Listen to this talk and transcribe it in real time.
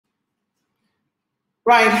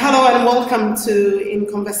Right. Hello and welcome to In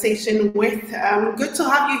Conversation with. Good to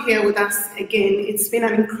have you here with us again. It's been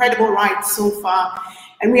an incredible ride so far,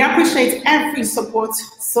 and we appreciate every support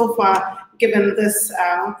so far given this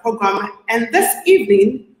program. And this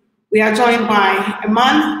evening, we are joined by a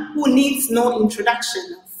man who needs no introduction.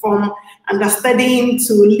 From understudying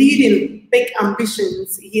to leading big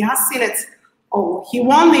ambitions, he has seen it all. He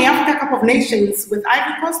won the Africa Cup of Nations with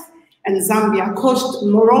Ivory Coast and Zambia, coached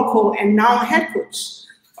Morocco, and now head coach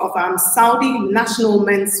of Saudi national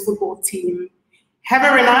men's football team.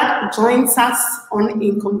 Herve Renard joins us on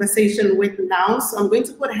In Conversation with now. So I'm going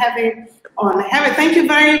to put Herve on. Herve, thank you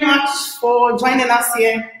very much for joining us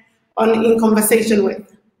here on In Conversation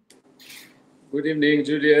with. Good evening,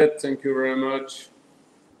 Juliet. Thank you very much.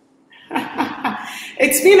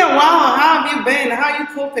 It's been a while. How have you been? How are you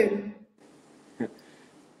coping?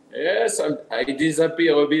 Yes, I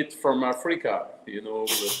disappear a bit from Africa, you know,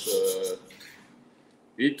 but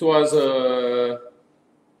it was a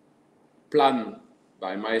plan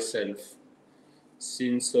by myself.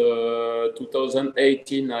 Since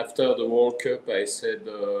 2018, after the World Cup, I said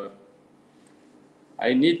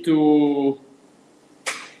I need to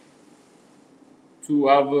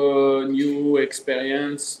have a new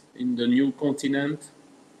experience in the new continent.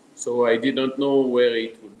 So I didn't know where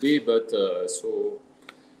it would be, but so.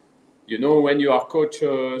 You know, when you are coach,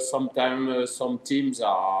 sometimes some teams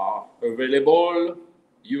are available.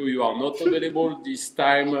 You are not available this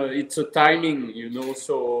time. It's a timing, you know.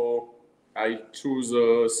 So I choose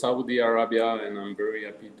Saudi Arabia, and I'm very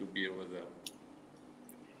happy to be over there.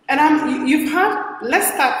 And you've had. Let's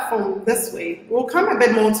start from this way. We'll come a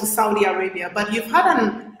bit more to Saudi Arabia, but you've had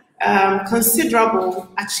an considerable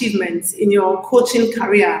achievement in your coaching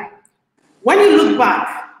career. When you look back,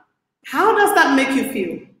 how does that make you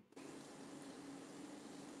feel?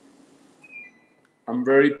 I'm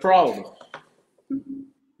very proud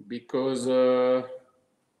because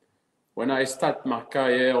when I start my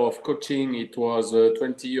career of coaching, it was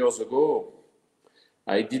 20 years ago.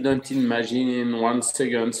 I didn't imagine in 1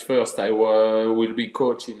 second first I will be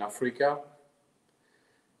coach in Africa.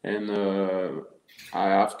 And I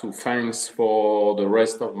have to thanks for the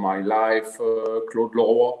rest of my life Claude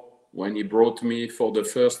Leroy when he brought me for the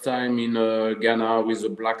first time in Ghana with the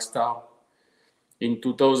Black Star in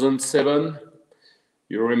 2007.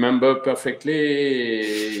 You remember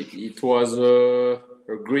perfectly, it was a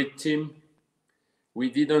great team. We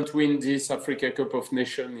didn't win this Africa Cup of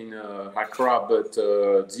Nations in Accra, but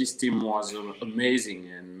this team was amazing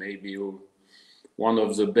and maybe one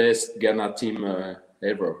of the best Ghana team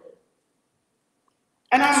ever.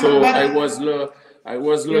 So I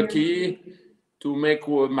was lucky to make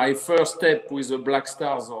my first step with the Black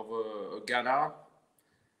Stars of Ghana.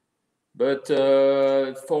 But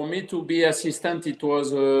for me to be assistant, it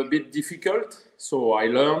was a bit difficult. So I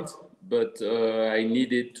learned, but I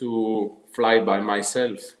needed to fly by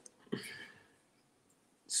myself.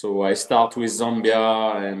 So I start with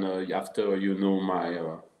Zambia, and after, you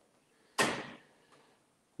know,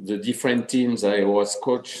 the different teams I was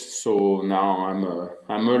coach. So now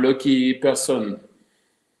I'm a lucky person.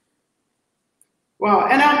 Wow,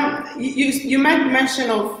 and you made mention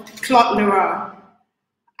of Claude Leroy.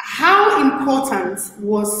 How important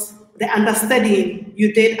was the understudying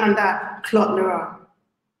you did under Claude Leroy?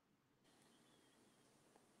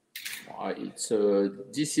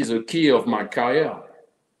 This is a key of my career,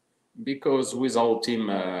 because without him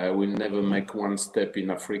I will never make one step in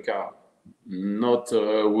Africa, not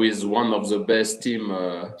with one of the best team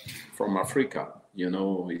from Africa. You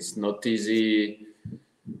know, it's not easy.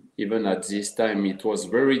 Even at this time, it was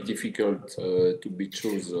very difficult to be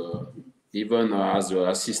chosen. Even as an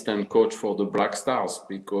assistant coach for the Black Stars,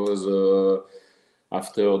 because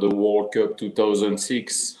after the World Cup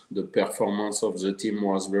 2006, the performance of the team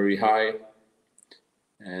was very high.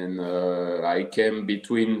 And I came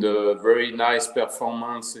between the very nice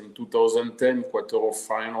performance in 2010,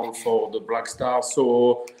 quarter-final for the Black Stars.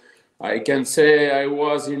 So I can say I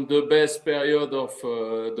was in the best period of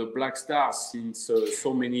the Black Stars since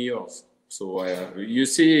so many years. So you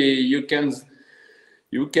see, you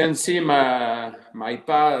can see my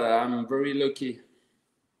path. I'm very lucky.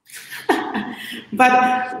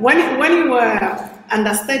 But when you were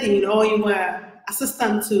understudying, or you were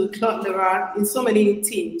assistant to Claude Leroy in so many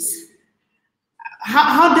teams,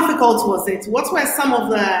 how difficult was it? What were some of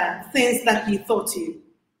the things that he taught you?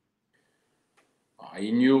 I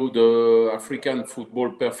knew the African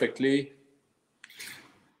football perfectly.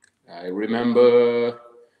 I remember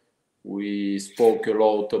we spoke a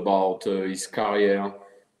lot about his career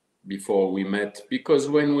before we met, because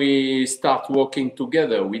when we start working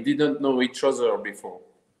together, we didn't know each other before.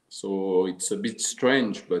 So it's a bit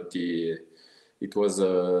strange, but it was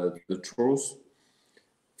the truth.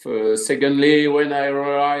 Secondly, when I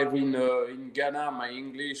arrived in Ghana, my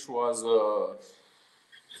English was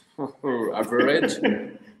average.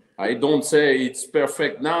 I don't say it's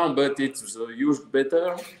perfect now, but it's used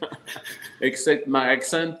better, except my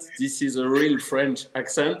accent. This is a real French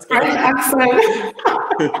accent. French accent.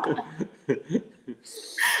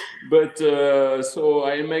 But so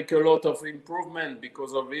I make a lot of improvement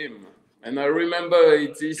because of him. And I remember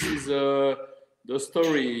this is the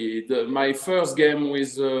story. My first game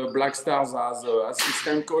with Black Stars as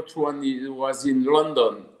assistant coach was in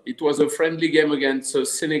London. It was a friendly game against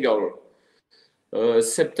Senegal.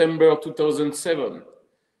 September 2007,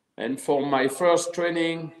 and for my first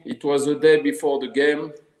training, it was a day before the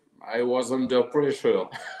game. I was under pressure.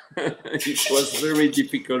 It was very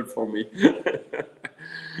difficult for me.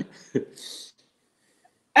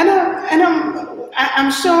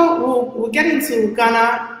 I'm sure we'll get into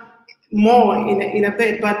Ghana more in a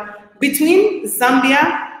bit, but between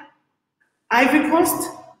Zambia, Ivory Coast,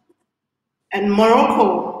 and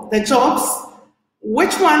Morocco, the jobs,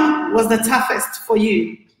 which one was the toughest for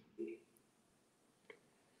you?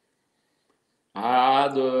 I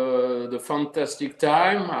had the fantastic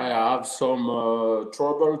time. I have some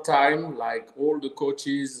trouble time, like all the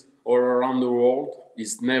coaches all around the world.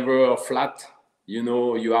 It's never flat. You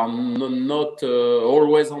know, you are not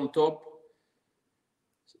always on top.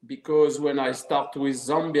 Because when I start with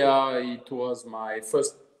Zambia, it was my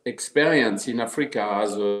first experience in Africa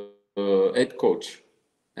as a head coach.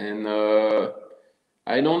 And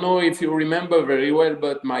I don't know if you remember very well,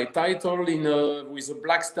 but my title with the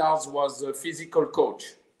Black Stars was a physical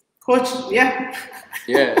coach. Coach, yeah.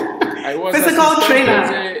 Yeah, I was physical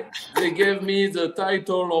trainer. They gave me the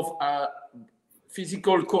title of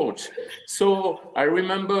physical coach. So I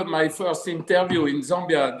remember my first interview in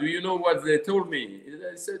Zambia. Do you know what they told me?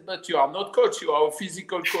 They said, but you are not coach, you are a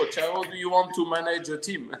physical coach. How do you want to manage a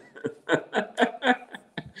team?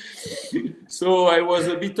 So I was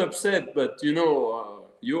a bit upset, but you know,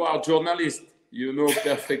 you are a journalist, you know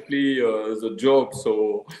perfectly the job.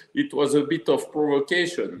 So it was a bit of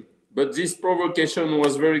provocation. But this provocation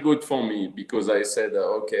was very good for me because I said,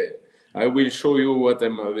 okay, I will show you what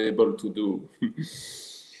I'm able to do.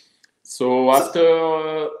 So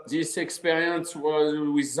after this experience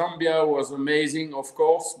with Zambia was amazing, of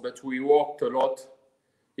course, but we worked a lot.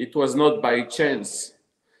 It was not by chance.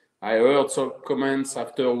 I heard some comments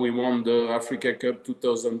after we won the Africa Cup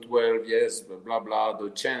 2012, yes, blah, blah,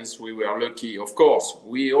 the chance, we were lucky. Of course,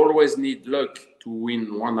 we always need luck to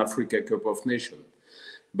win one Africa Cup of Nations.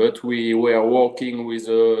 But we were working with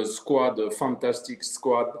a squad, a fantastic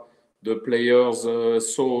squad, the players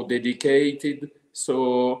so dedicated,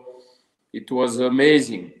 so it was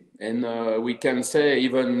amazing. And we can say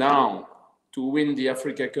even now, to win the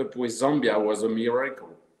Africa Cup with Zambia was a miracle.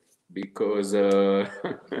 Because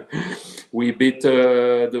we beat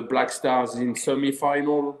the Black Stars in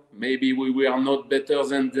semi-final. Maybe we were not better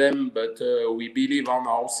than them, but we believe on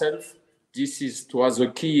ourselves. This was the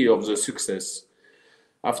key of the success.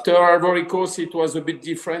 After Ivory Coast, it was a bit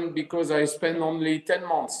different because I spent only 10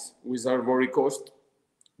 months with Ivory Coast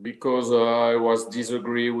because I was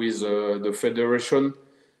disagree with the federation,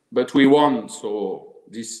 but we won, so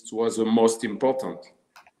this was the most important.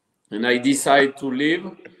 And I decided to leave.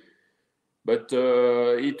 But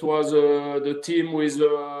it was the team with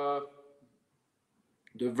the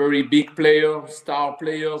very big players, star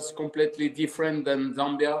players, completely different than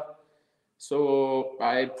Zambia. So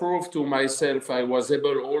I proved to myself I was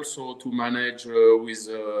able also to manage with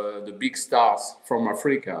the big stars from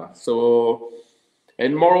Africa. So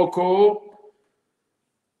in Morocco,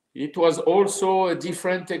 it was also a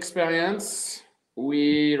different experience.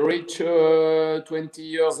 We reached 20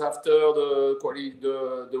 years after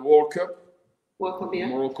the World Cup. Yeah.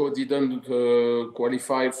 Morocco didn't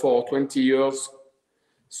qualify for 20 years.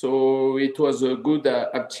 So it was a good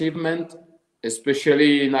achievement,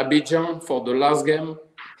 especially in Abidjan for the last game.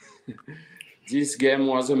 This game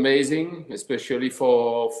was amazing, especially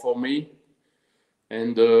for me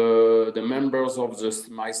and the members of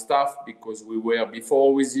my staff, because we were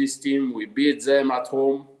before with this team. We beat them at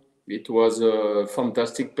home. It was a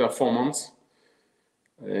fantastic performance.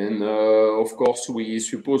 And of course, we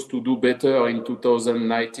supposed to do better in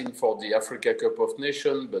 2019 for the Africa Cup of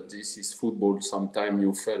Nations, but this is football. Sometimes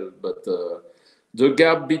you fail. But the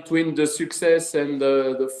gap between the success and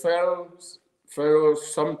the fail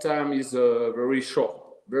sometimes is very short,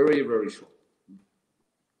 very, very short.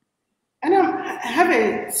 And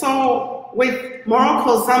Herve, so with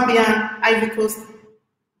Morocco, Zambia, Ivory Coast,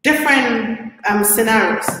 different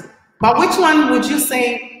scenarios. But which one would you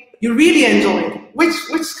say you really enjoyed?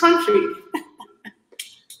 Which country?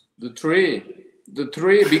 The three,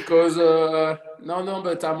 because no,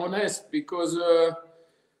 but I'm honest, because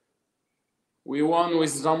we won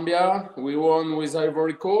with Zambia, we won with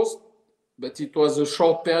Ivory Coast, but it was a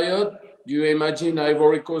short period. Do you imagine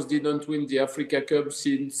Ivory Coast didn't win the Africa Cup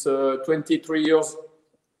since 23 years?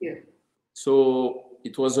 Yeah. So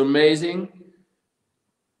it was amazing.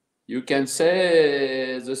 You can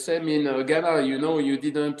say the same in Ghana. You know, you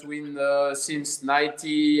didn't win since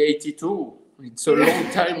 1982. It's a long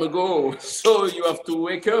time ago. So you have to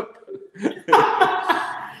wake up.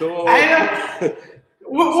 So,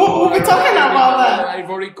 we're talking about that.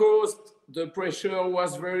 Ivory Coast, the pressure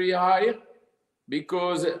was very high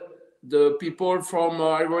because the people from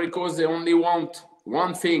Ivory Coast, they only want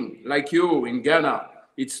one thing, like you in Ghana.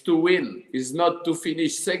 It's to win. It's not to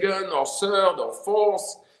finish second or third or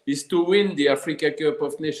fourth. It's to win the Africa Cup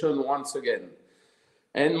of Nations once again.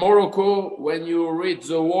 And Morocco, when you reach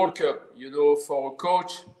the World Cup, you know, for a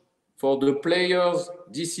coach, for the players,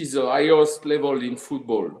 this is the highest level in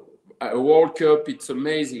football. A World Cup, it's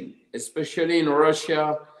amazing. Especially in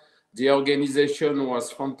Russia, the organization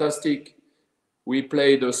was fantastic. We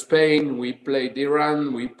played Spain, we played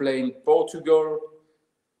Iran, we played Portugal.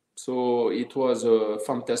 So it was a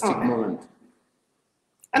fantastic moment.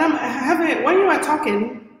 And when you were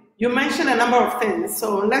talking, you mentioned a number of things.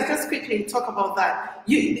 So let's just quickly talk about that.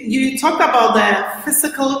 You talked about the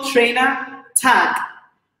physical trainer tag.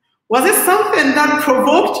 Was it something that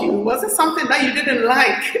provoked you? Was it something that you didn't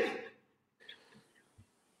like?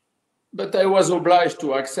 But I was obliged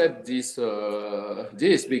to accept this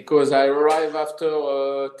because I arrived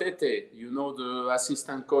after Tete, you know, the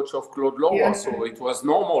assistant coach of Claude Leroy. Yeah. So it was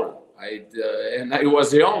normal. And I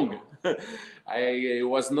was young. I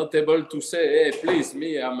was not able to say, hey, please,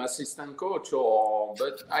 me, I'm assistant coach.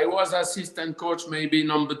 But I was assistant coach maybe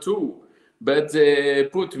number 2. But they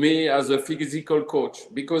put me as a physical coach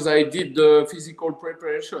because I did the physical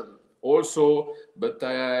preparation also, but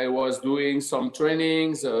I was doing some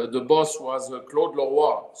trainings. The boss was Claude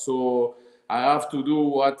Leroy, so I have to do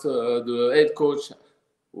what the head coach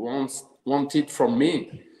wanted from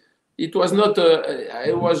me. It was not,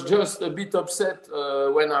 I was just a bit upset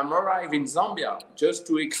when I arrived in Zambia, just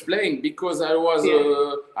to explain, because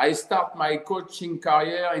I start my coaching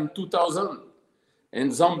career in 2000. And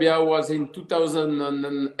Zambia was in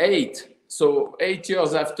 2008. So 8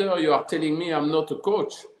 years after, you are telling me I'm not a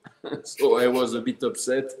coach. So I was a bit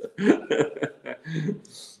upset.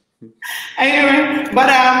 Anyway, but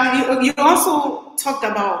you also talked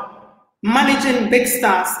about managing big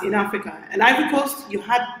stars in Africa. And Ivory Coast, you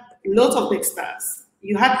had lots of big stars.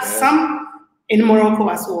 You had some in Morocco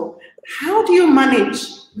as well. How do you manage?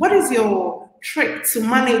 What is your trick to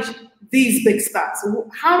manage these big stars?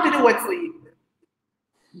 How did it work for you?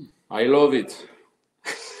 I love it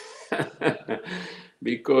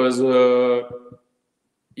because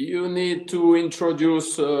you need to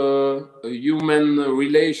introduce a human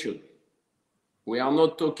relation. We are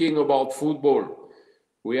not talking about football.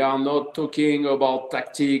 We are not talking about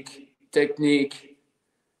technique,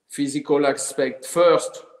 physical aspect.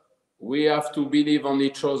 First, we have to believe on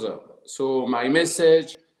each other. So my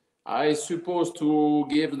message, I supposed to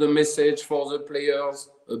give the message for the players,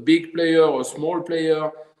 a big player, a small player,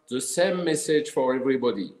 the same message for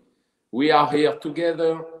everybody. We are here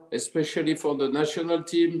together, especially for the national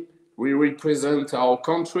team. We represent our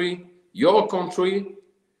country, your country,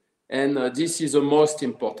 and this is the most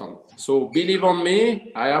important. So believe on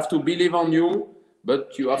me, I have to believe on you,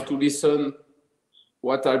 but you have to listen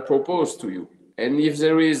what I propose to you. And if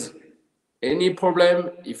there is any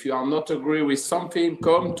problem, if you are not agree with something,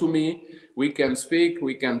 come to me. We can speak,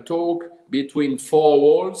 we can talk between four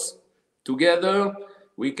walls together.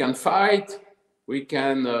 We can fight, we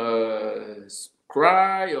can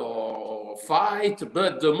cry or fight,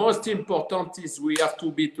 but the most important is we have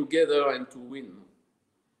to be together and to win.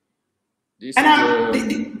 This is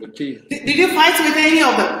the key. Did you fight with any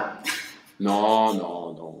of them?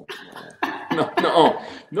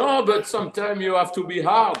 No, but sometimes you have to be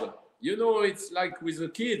hard. You know, it's like with the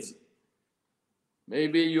kids.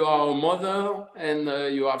 Maybe you are a mother and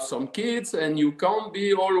you have some kids and you can't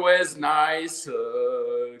be always nice,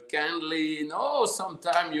 kindly. No,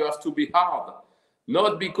 sometimes you have to be hard.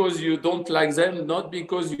 Not because you don't like them, not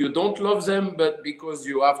because you don't love them, but because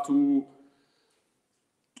you have to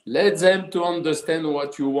let them to understand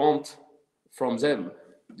what you want from them.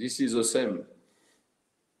 This is the same.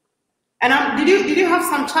 And did you have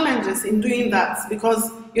some challenges in doing that?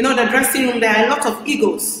 Because, you know, the dressing room, there are a lot of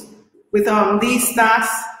egos with these stars.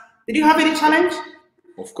 Did you have any challenge?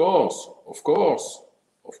 Of course.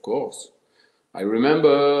 I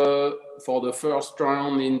remember for the first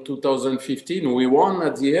round in 2015, we won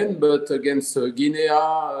at the end, but against Guinea,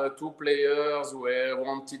 two players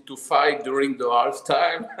wanted to fight during the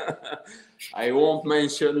halftime. I won't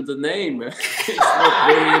mention the name. It's not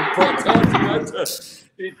very important, but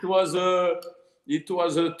it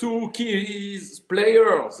was two key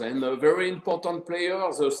players and very important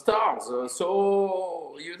players, stars.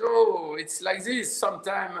 So, you know, it's like this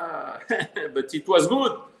sometimes, but it was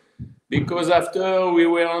good. Because after we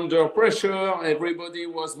were under pressure, everybody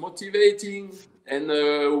was motivating, and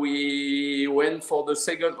we went for the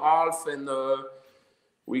second half, and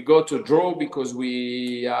we got a draw because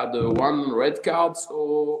we had one red card.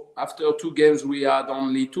 So after 2 games, we had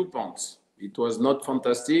only 2 points. It was not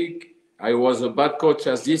fantastic. I was a bad coach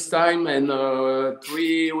at this time, and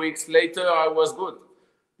 3 weeks later, I was good.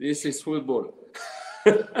 This is football.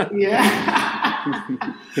 Yeah.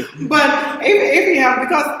 But if you have,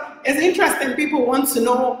 because it's interesting, people want to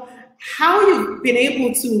know how you've been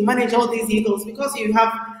able to manage all these Eagles, because you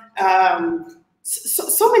have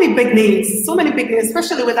so many big names,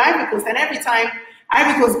 especially with Ivory Coast. And every time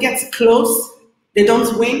Ivory Coast gets close, they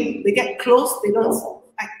don't win. They get close, they don't.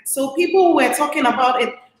 So people were talking about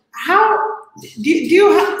it. How do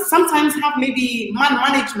you sometimes have maybe man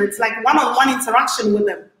management, like one-on-one interaction with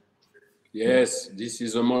them? Yes, this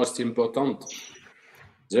is the most important.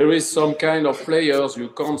 There is some kind of players you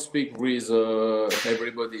can't speak with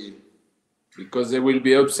everybody because they will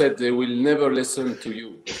be upset. They will never listen to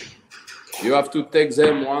you. You have to take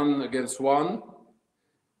them 1-on-1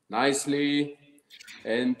 nicely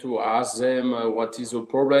and to ask them what is the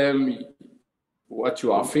problem, what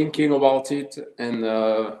you are thinking about it. And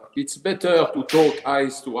it's better to talk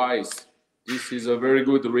eyes to eyes. This is a very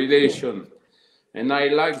good relation. And I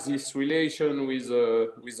like this relation with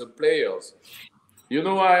the players. You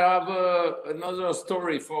know, I have another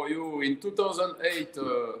story for you. In 2008,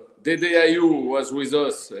 Dede Ayew was with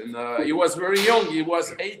us, and he was very young. He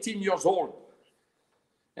was 18 years old.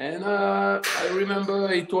 And I remember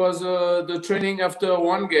it was the training after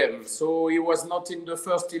 1 game. So he was not in the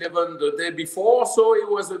first 11 the day before, so he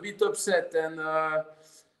was a bit upset. And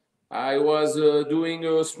I was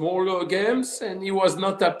doing smaller games, and he was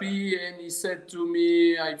not happy. And he said to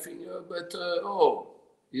me, I think,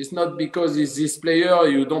 it's not because he's this player,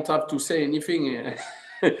 you don't have to say anything.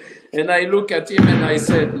 And I look at him and I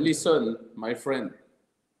said, listen, my friend,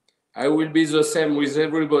 I will be the same with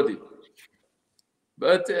everybody.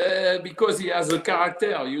 But because he has a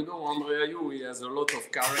character, you know, Andre Ayew, he has a lot of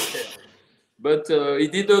character. But he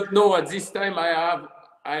didn't know at this time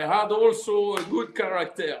I had also a good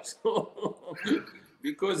character. So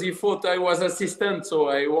because he thought I was assistant, so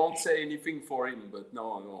I won't say anything for him. But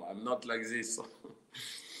no, I'm not like this.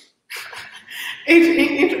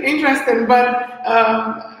 Interesting, but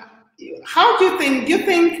how do you think? Do you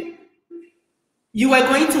think you were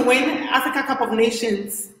going to win Africa Cup of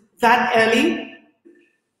Nations that early?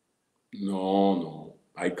 No,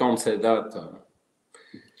 I can't say that.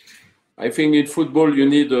 I think in football you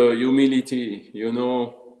need humility. You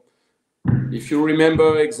know, if you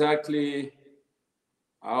remember exactly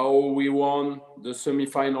how we won the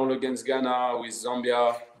semi-final against Ghana with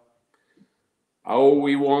Zambia, how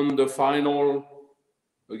we won the final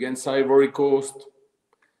against Ivory Coast.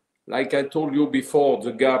 Like I told you before,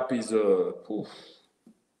 the gap is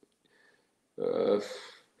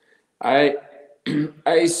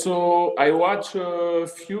I watched a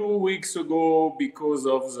few weeks ago because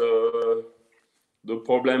of the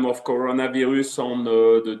problem of coronavirus on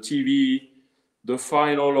the TV, the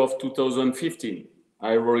final of 2015,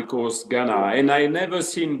 Ivory Coast, Ghana, and I never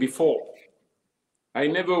seen before. I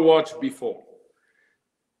never watched before.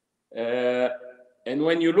 And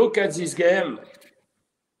when you look at this game,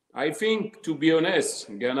 I think, to be honest,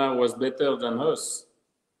 Ghana was better than us.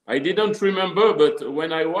 I didn't remember, but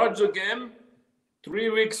when I watched the game 3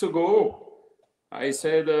 weeks ago, I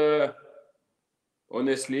said,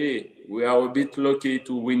 honestly, we are a bit lucky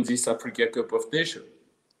to win this Africa Cup of Nations.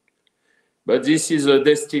 But this is a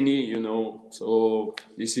destiny, you know, so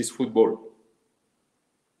this is football.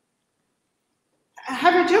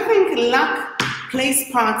 How do you think luck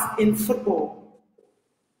plays part in football?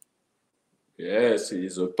 Yes, it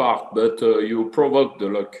is a part, but you provoke the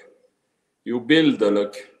luck. You build the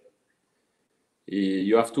luck.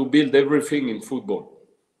 You have to build everything in football.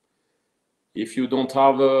 If you don't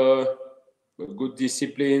have a good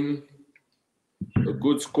discipline, a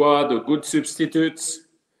good squad, a good substitutes,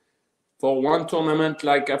 for one tournament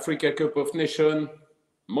like Africa Cup of Nations,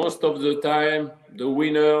 most of the time, the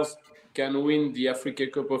winners can win the Africa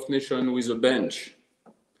Cup of Nations with a bench.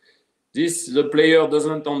 This, the player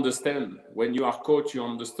doesn't understand. When you are coach, you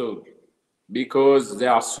understood. because they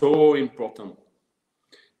are so important.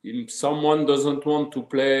 If someone doesn't want to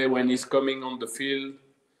play when he's coming on the field,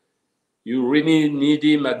 you really need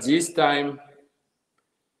him at this time,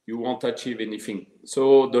 you won't achieve anything.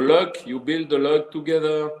 So the luck, you build the luck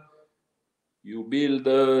together, you build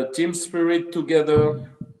the team spirit together,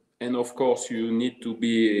 and of course you need to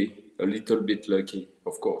be a little bit lucky,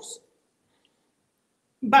 of course.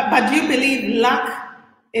 But do you believe luck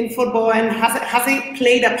in football, and has it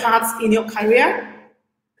played a part in your career?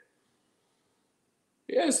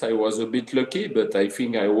 Yes, I was a bit lucky, but I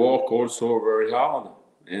think I work also very hard,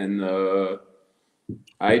 and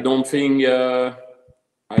I don't think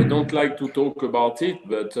I don't like to talk about it,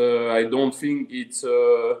 but I don't think it's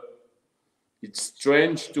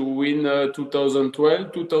strange to win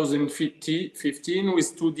 2012, 2015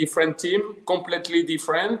 with two different teams, completely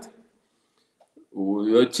different.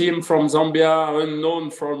 A team from Zambia,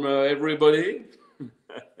 unknown from everybody,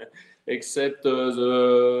 except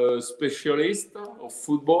the specialist of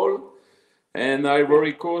football. And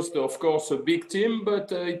Ivory Coast, of course, a big team,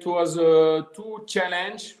 but it was two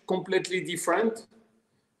challenges, completely different.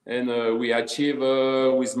 And we achieved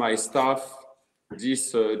with my staff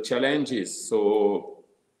these challenges. So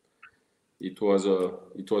it was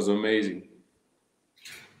amazing.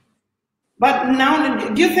 But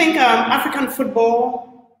now, do you think African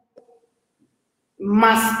football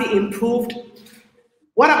must be improved?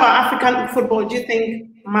 What about African football do you think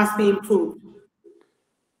must be improved?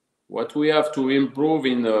 What we have to improve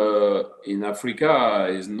in Africa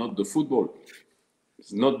is not the football.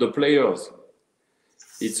 It's not the players.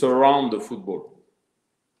 It's around the football.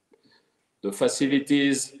 The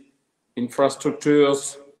facilities,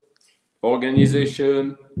 infrastructures,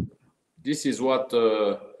 organization. This is what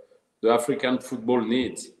the African football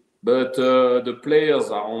needs. But the players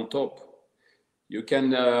are on top. You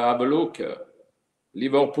can have a look.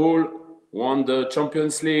 Liverpool won the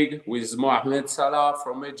Champions League with Mohamed Salah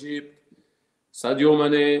from Egypt, Sadio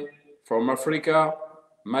Mane from Africa,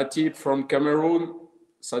 Matip from Cameroon,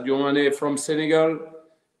 Sadio Mane from Senegal.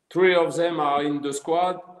 Three of them are in the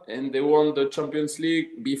squad, and they won the Champions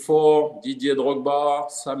League before Didier Drogba,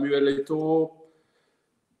 Samuel Eto'o,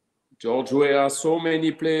 George Weah, so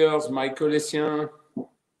many players, Michael Essien.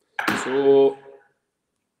 So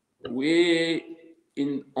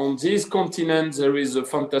on this continent, there is a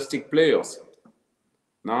fantastic players.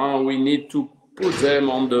 Now we need to put them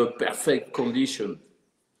on the perfect condition.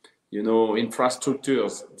 You know,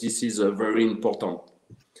 infrastructures, this is very important.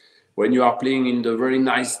 When you are playing in the very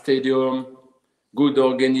nice stadium, good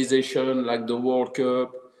organization like the World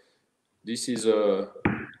Cup, this is the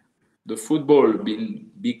football will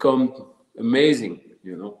become amazing,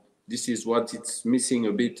 you know. This is what it's missing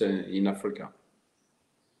a bit in Africa.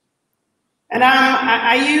 And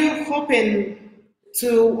are you hoping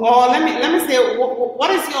to, or let me say,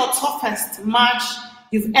 what is your toughest match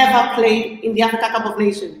you've ever played in the Africa Cup of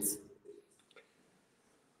Nations?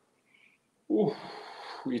 Ooh,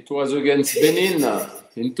 it was against Benin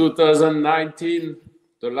in 2019,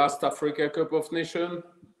 the last Africa Cup of Nations.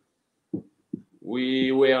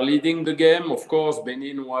 We were leading the game. Of course,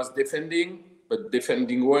 Benin was defending, but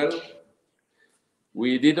defending well.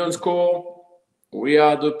 We didn't score. We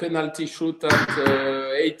had a penalty shoot at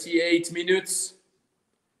 88 minutes.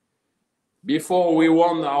 Before we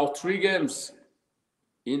won our 3 games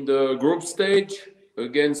in the group stage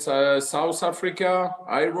against South Africa,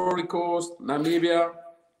 Ivory Coast, Namibia,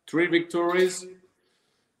 3 victories.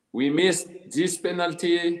 We missed this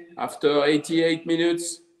penalty after 88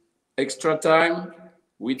 minutes, extra time.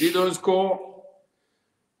 We didn't score.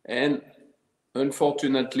 And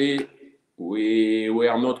unfortunately, we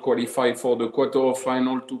were not qualified for the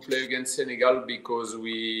quarter-final to play against Senegal because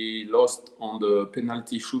we lost on the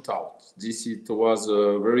penalty shootout. It was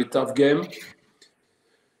a very tough game.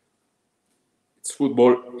 It's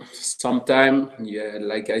football. Sometimes, yeah,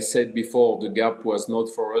 like I said before, the gap was not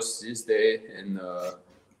for us this day. And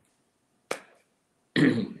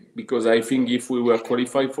because I think if we were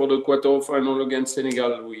qualified for the quarter-final against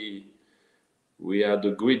Senegal, we had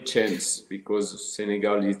a great chance because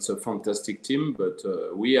Senegal is a fantastic team, but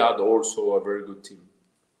we had also a very good team.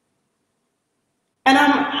 And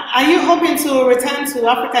are you hoping to return to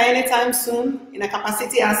Africa anytime soon in a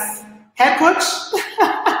capacity as head coach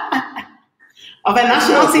of a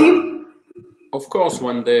national team? Of course,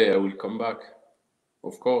 one day I will come back.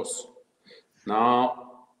 Of course.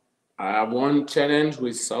 Now, I have one challenge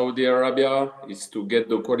with Saudi Arabia, is to get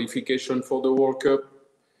the qualification for the World Cup.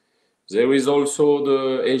 There is also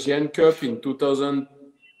the Asian Cup in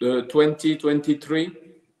 2023.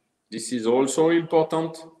 This is also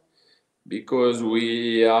important because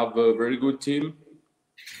we have a very good team.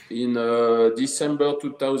 In December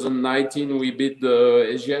 2019, we beat the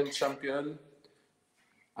Asian champion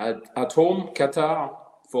at home, Qatar,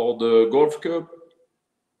 for the Golf Cup.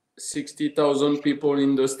 60,000 people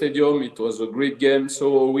in the stadium. It was a great game.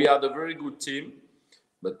 So we had a very good team.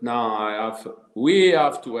 But now we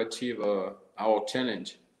have to achieve our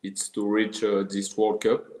challenge. It's to reach this World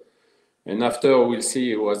Cup. And after, we'll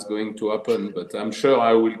see what's going to happen. But I'm sure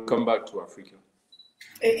I will come back to Africa.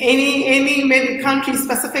 Any maybe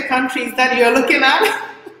specific countries that you're looking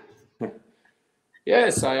at?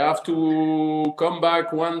 Yes, I have to come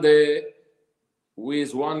back one day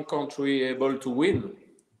with one country able to win.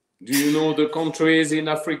 Do you know the countries in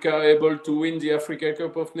Africa able to win the Africa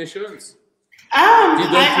Cup of Nations?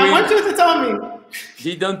 I want you to tell me.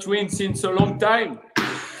 Didn't win since a long time.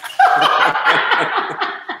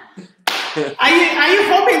 Are you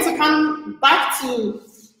hoping to come back to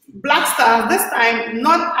Black Stars this time,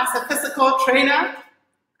 not as a physical trainer,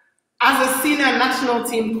 as a senior national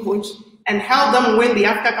team coach, and help them win the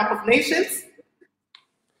Africa Cup of Nations?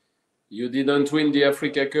 You didn't win the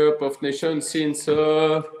Africa Cup of Nations since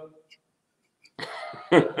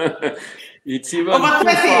it's even over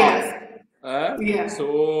 30 years. Yeah.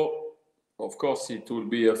 So, of course, it will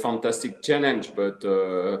be a fantastic challenge, but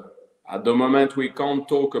at the moment, we can't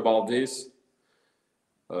talk about this.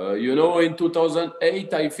 You know, in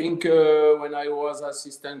 2008, I think when I was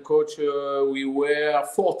assistant coach, we were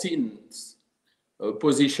 14th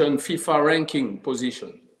position, FIFA ranking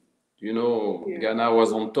position. You know, yeah. Ghana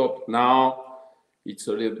was on top. Now it's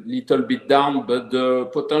a little bit down, but the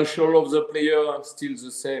potential of the player is still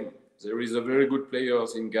the same. There is a very good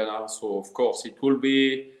players in Ghana, so of course it will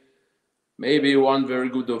be maybe one very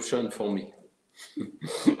good option for me.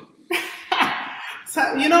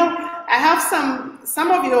 So, you know, I have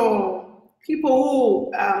some of your people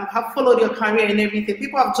who have followed your career and everything.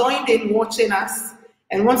 People have joined in watching us,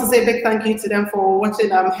 and want to say a big thank you to them for watching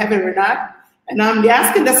Herve Renard. And they're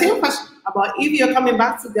asking the same question about if you're coming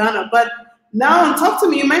back to Ghana. But now, talk to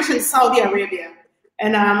me. You mentioned Saudi Arabia.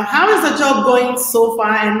 And how is the job going so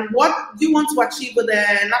far? And what do you want to achieve with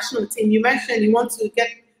the national team? You mentioned you want to get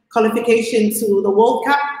qualification to the World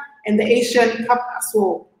Cup and the Asian Cup as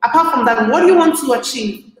well. Apart from that, what do you want to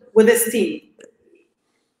achieve with this team?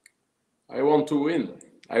 I want to win.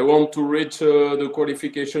 I want to reach the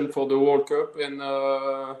qualification for the World Cup. And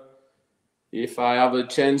if I have a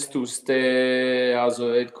chance to stay as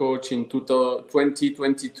a head coach in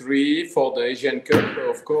 2023 for the Asian Cup,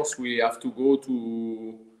 of course, we have to go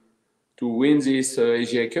to win this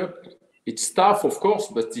Asia Cup. It's tough, of course,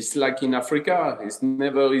 but it's like in Africa. It's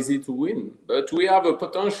never easy to win. But we have a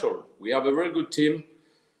potential. We have a very good team.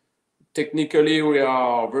 Technically, we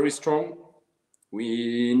are very strong.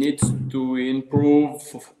 We need to improve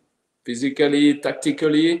physically,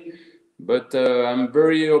 tactically, but I'm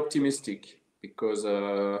very optimistic. Because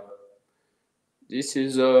this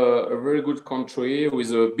is a very good country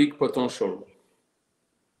with a big potential.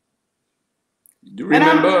 Do you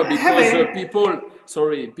remember? Because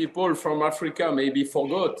people from Africa maybe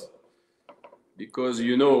forgot. Because,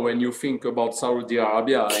 you know, when you think about Saudi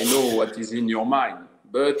Arabia, I know what is in your mind.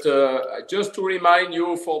 But just to remind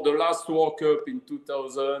you, for the last World Cup in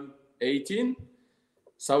 2018,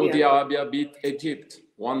 Saudi Arabia beat Egypt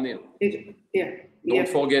 1-0. Don't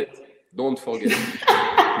forget. Don't forget.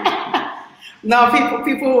 No,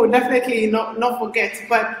 people will definitely not forget.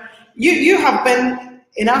 But you have been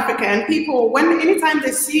in Africa, and people, anytime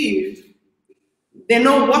they see you, they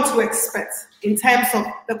know what to expect in terms of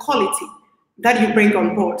the quality that you bring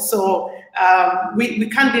on board. So we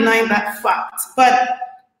can't deny that fact. But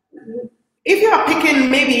if you are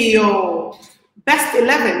picking maybe your best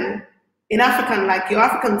 11 in African, like your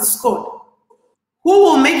African squad, who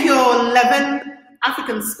will make your 11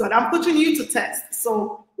 African squad? I'm putting you to test,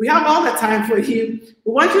 so we have all the time for you.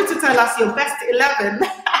 We want you to tell us your best 11.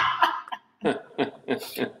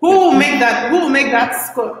 Who will make that? Who will make that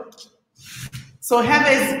squad? So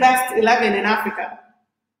Herve's best 11 in Africa.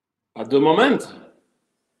 At the moment.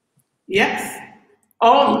 Yes.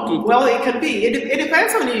 Oh, well, it can be. It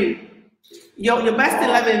depends on you. Your best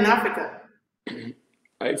 11 in Africa.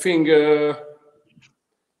 I think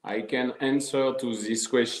I can answer to this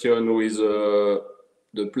question with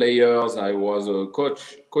the players I was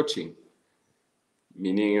coaching.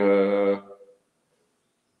 Meaning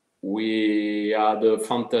we had a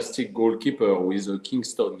fantastic goalkeeper with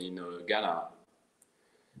Kingston in Ghana.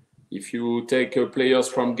 If you take players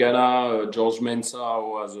from Ghana, George Mensah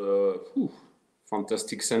was a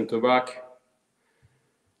fantastic centre-back.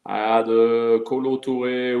 I had Kolo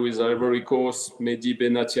Touré with Ivory Coast, Mehdi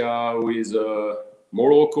Benatia with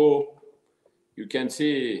Morocco. You can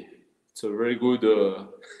see It's a very good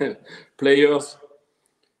players.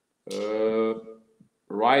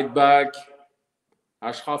 Right back,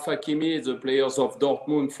 Achraf Hakimi, the players of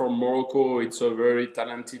Dortmund from Morocco. It's a very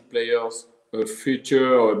talented player, a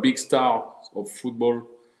future, a big star of football.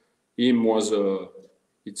 Him was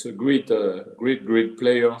it's a great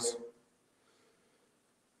players.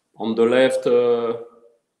 On the left,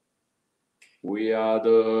 we had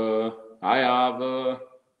I have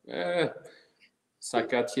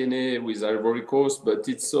Saka Tiene with Ivory Coast, but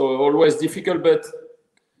it's always difficult. But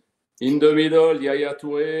in the middle, Yaya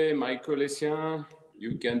Touré, Michael Essien.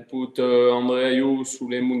 You can put André Ayew,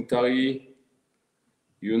 Souley Muntari,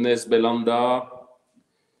 Younes Belhanda,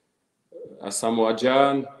 Asamoah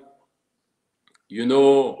Gyan. You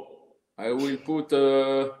know, I will put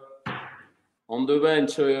on the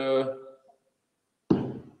bench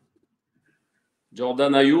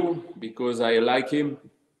Jordan Ayew because I like him.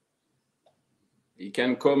 He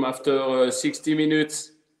can come after 60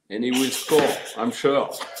 minutes and he will score, I'm sure.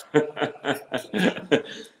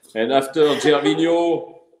 And after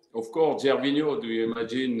Gervinho, of course, Gervinho, do you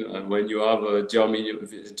imagine when you have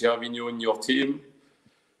Gervinho in your team?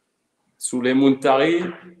 Souley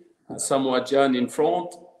Muntari, Asamoah Gyan in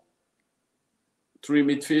front, 3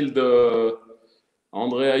 midfield,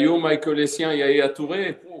 André Ayew, Michael Essien, Yaya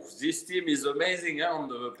Touré. This team is amazing, huh, on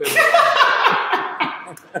the paper.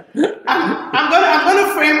 I'm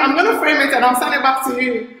gonna frame it and I'll send it back to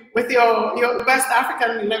you with your best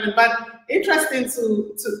African 11. But interesting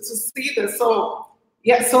to see this. So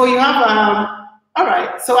yeah, so you have all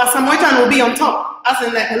right. So Asamoah Gyan will be on top as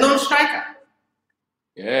in a lone striker.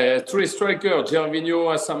 Yeah, 3 strikers: Gervinho,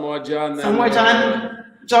 Asamoah Gyan,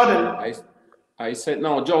 Jordan. I said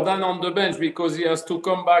no, Jordan on the bench because he has to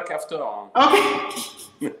come back after.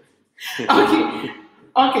 Okay.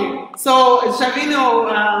 Okay. So Gervinho,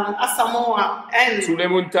 Asamoah, and Souley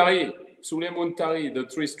Muntari, the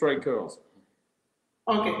 3 strikers.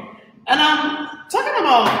 Okay. And talking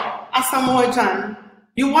about Asamoah Gyan,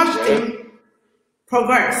 you watched him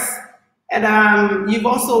progress, and you've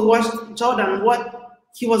also watched Jordan, what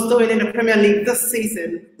he was doing in the Premier League this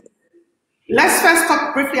season. Let's first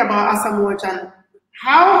talk briefly about Asamoah Gyan.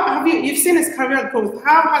 How have you've seen his career growth?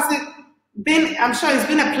 How has it been? I'm sure it's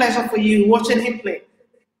been a pleasure for you watching him play.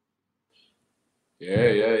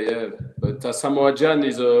 Yeah. But Asamoah Gyan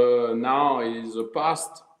is now is a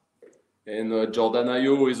past, and Jordan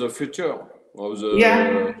Ayew is a future of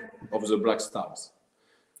the Black Stars.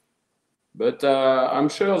 But I'm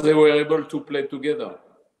sure they were able to play together.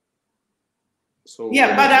 So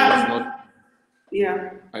yeah, but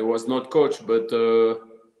I was not coach, but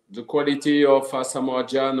the quality of Asamoah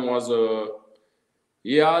Gyan was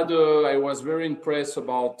I was very impressed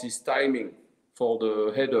about his timing for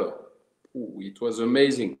the header. It was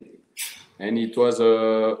amazing, and it was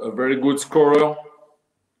a very good scorer,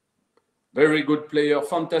 very good player,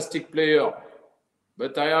 fantastic player.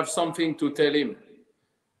 But I have something to tell him.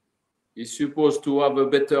 He's supposed to have a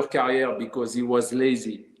better career because he was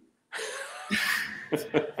lazy.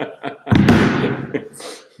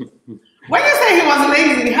 When you say he was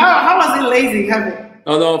lazy, how was he lazy, Heavy?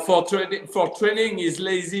 No, for training, he's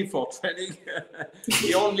lazy for training.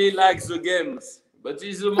 He only likes the games. But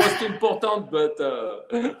he's the most important, but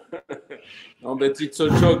no, but it's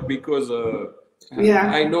a joke because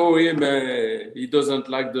I know him, he doesn't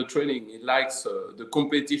like the training. He likes the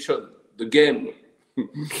competition, the game.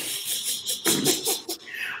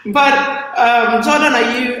 But Jordan,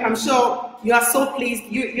 I'm sure you are so pleased.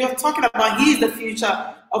 You're talking about he's the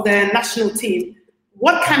future of the national team.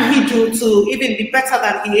 What can he do to even be better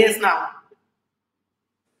than he is now?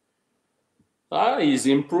 He's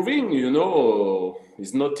improving, you know.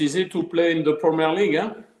 It's not easy to play in the Premier League,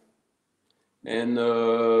 huh? And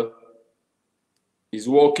he's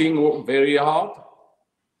working very hard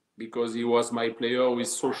because he was my player with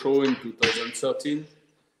Sochaux in 2013.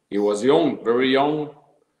 He was young, very young,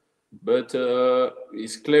 but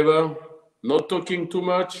he's clever, not talking too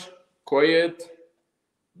much, quiet,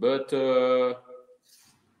 but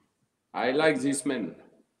I like this man.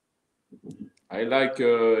 I like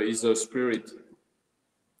his spirit.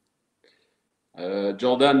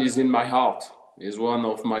 Jordan is in my heart. He's one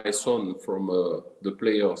of my sons from the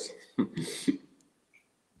players.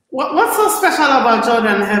 What's so special about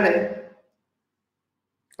Jordan, Heavy?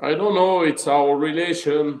 I don't know. It's our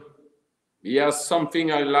relation. He has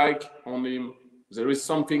something I like on him. There is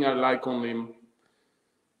something I like on him.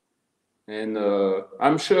 And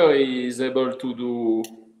I'm sure he is able to do,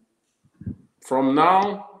 from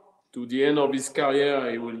now to the end of his career,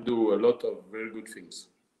 he will do a lot of very good things.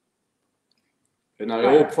 And I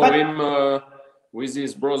hope for him with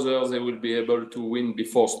his brothers, they will be able to win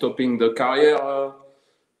before stopping the career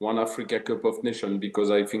one Africa Cup of Nations, because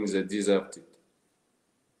I think they deserved it.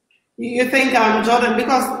 You think, Jordan,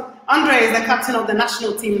 because Andre is the captain of the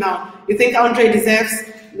national team now, you think Andre deserves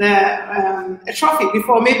a trophy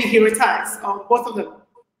before maybe he retires, or both of them?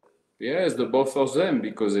 Yes, the both of them,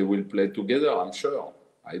 because they will play together, I'm sure.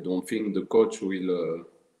 I don't think the coach will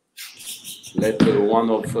let one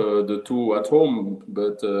of the two at home.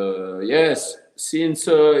 But yes, since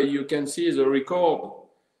you can see the record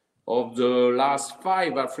of the last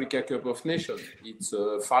 5 Africa Cup of Nations, it's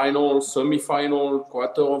final, semi-final,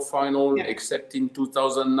 quarter-final, except in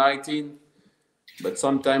 2019. But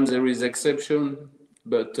sometimes there is exception.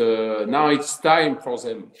 But now it's time for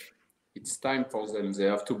them. It's time for them. They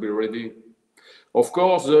have to be ready. Of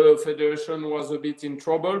course, the federation was a bit in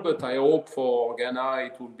trouble, but I hope for Ghana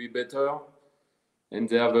it will be better. And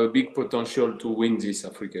they have a big potential to win this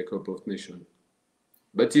Africa Cup of Nations.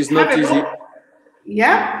 But it's not easy.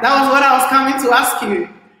 Yeah, that was what I was coming to ask you.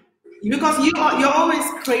 Because you're always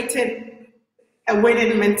created a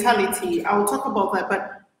winning mentality. I'll talk about that.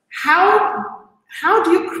 But how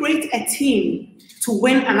do you create a team to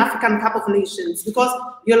win an African Cup of Nations? Because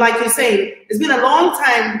you're saying, it's been a long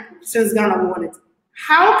time since Ghana won it.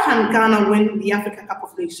 How can Ghana win the Africa Cup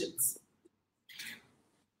of Nations?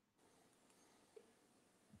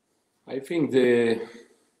 I think they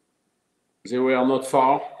were not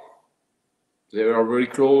far. They were very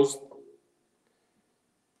close.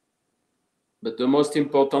 But the most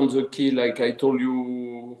important, the key, like I told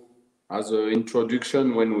you as an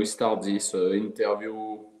introduction when we start this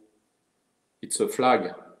interview, it's a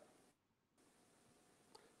flag.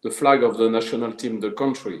 The flag of the national team, the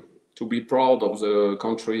country. To be proud of the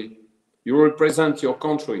country. You represent your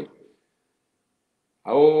country.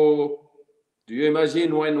 How do you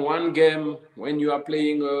imagine when you are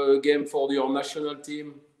playing a game for your national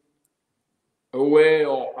team, away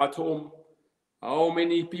or at home, how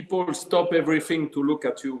many people stop everything to look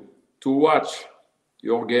at you, to watch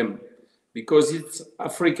your game? Because it's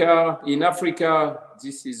Africa. In Africa,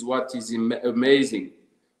 this is what is amazing.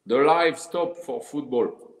 The life stop for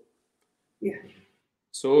football. Yeah.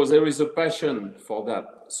 So there is a passion for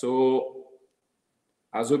that. So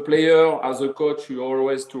as a player, as a coach, you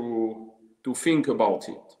always to think about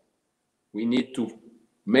it. We need to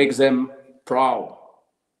make them proud.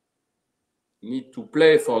 We need to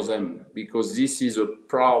play for them, because this is a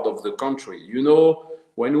proud of the country. You know,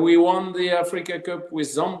 when we won the Africa Cup with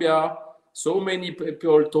Zambia, so many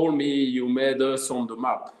people told me, you made us on the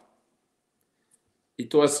map.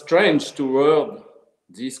 It was strange to hear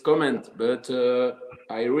this comment, but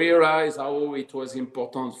I realized how it was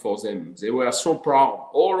important for them. They were so proud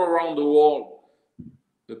all around the world.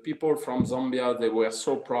 The people from Zambia, they were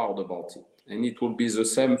so proud about it. And it will be the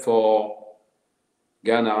same for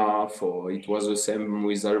Ghana, it was the same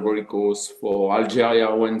with Ivory Coast, for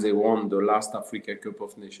Algeria when they won the last Africa Cup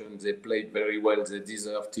of Nations. They played very well, they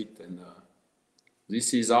deserved it. And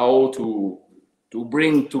this is how to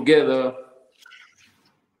bring together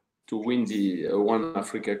to win the one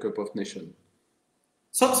Africa Cup of Nations.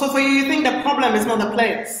 So for you think the problem is not the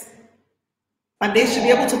players, but they should be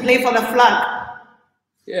able to play for the flag?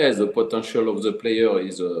 Yes, the potential of the player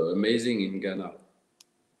is amazing in Ghana.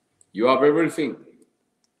 You have everything.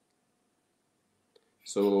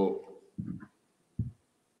 So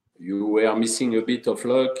you were missing a bit of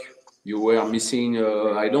luck. You were missing,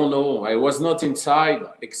 I don't know, I was not inside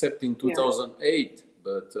except in 2008,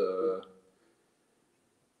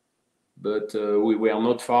 but we were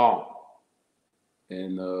not far.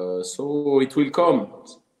 And so it will come.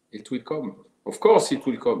 It will come. Of course it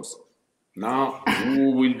will come. Now,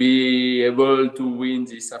 who will be able to win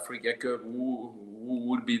this Africa Cup? Who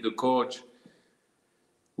will be the coach?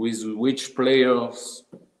 With which players?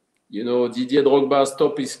 You know, Didier Drogba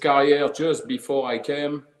stopped his career just before I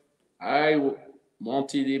came. I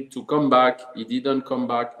wanted him to come back. He didn't come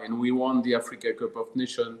back, and we won the Africa Cup of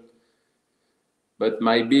Nations. But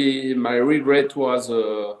my regret was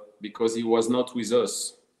because he was not with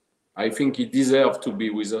us. I think he deserved to be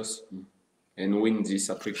with us and win this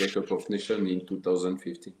Africa Cup of Nations in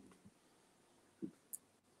 2015.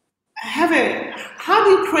 How do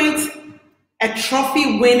you create a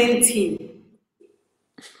trophy-winning team?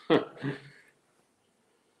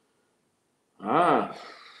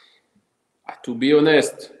 To be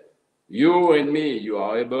honest, you and me, you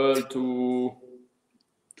are able to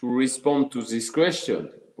respond to this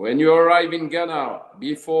question. When you arrive in Ghana,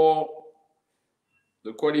 before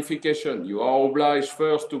the qualification, you are obliged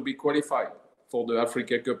first to be qualified for the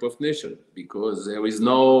Africa Cup of Nations, because there is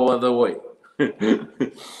no other way.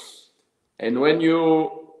 And when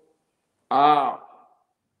you are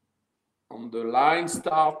on the line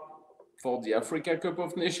start for the Africa Cup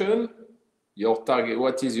of Nations, your target,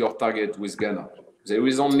 what is your target with Ghana? There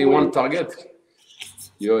is only one target.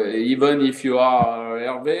 Even if you are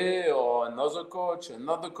Hervé or another coach,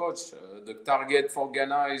 the target for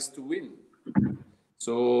Ghana is to win.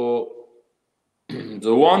 So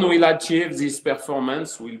the one who will achieve this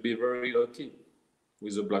performance will be very lucky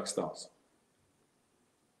with the Black Stars.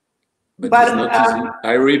 But it's not easy.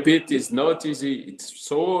 I repeat, it's not easy. It's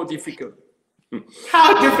so difficult.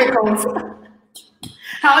 How difficult?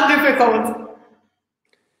 How difficult?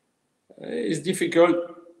 It's difficult.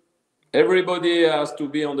 Everybody has to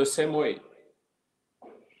be on the same way.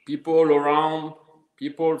 People around,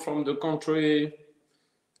 people from the country,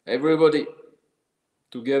 everybody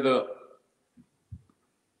together.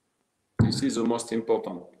 This is the most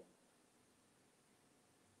important.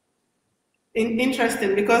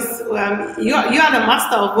 Interesting, because you are the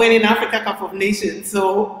master of winning Africa Cup of Nations.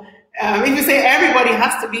 So if you say everybody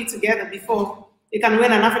has to be together before you can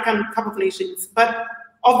win an African Cup of Nations, but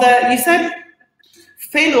you said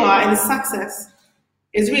failure and success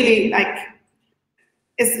is really like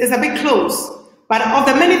it's a bit close. But of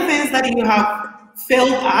the many things that you have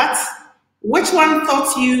failed at, which one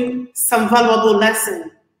taught you some valuable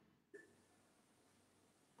lesson?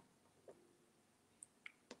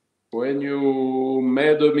 When you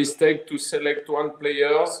made a mistake to select one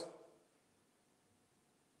player,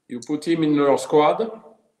 you put him in your squad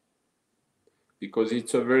because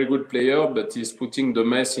it's a very good player, but he's putting the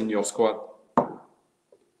mess in your squad.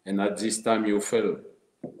 And at this time you fail.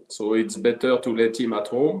 So it's better to let him at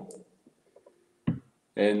home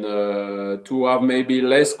and to have maybe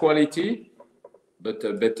less quality, but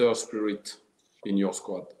a better spirit in your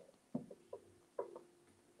squad.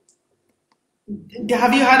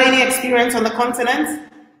 Have you had any experience on the continent?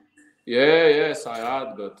 Yes, I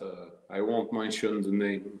had, but I won't mention the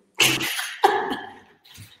name.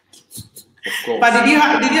 Of course. But did you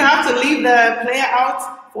have to leave the player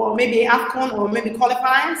out for maybe AFCON or maybe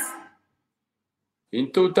qualifiers?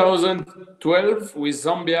 In 2012, with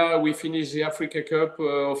Zambia, we finished the Africa Cup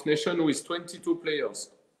of Nations with 22 players.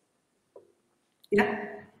 Yeah.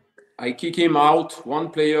 I kick him out, one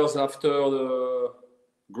player after the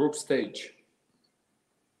group stage.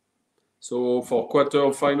 So for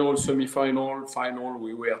quarter, final, semi-final, final,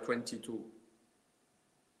 we were 22.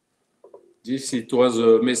 It was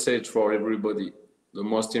a message for everybody. The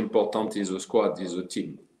most important is the squad, is the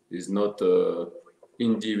team. It's not an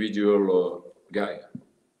individual guy.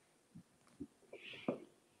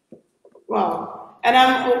 Wow. And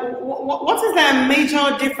what is the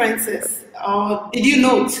major differences did you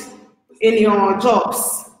note in your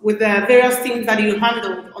jobs with the various teams that you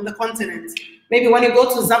handled on the continent? Maybe when you go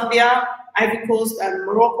to Zambia, Ivory Coast, and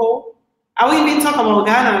Morocco. I won't even talk about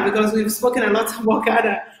Ghana because we've spoken a lot about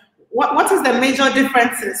Ghana. What is the major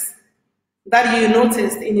differences that you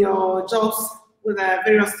noticed in your jobs with the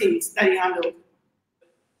various teams that you handled?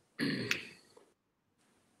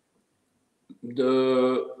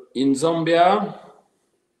 In Zambia,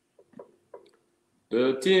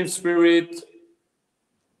 the team spirit,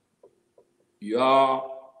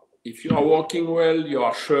 if you are working well, you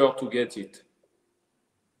are sure to get it.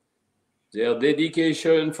 Their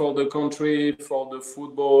dedication for the country, for the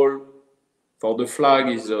football, for the flag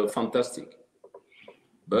is fantastic.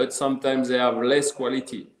 But sometimes they have less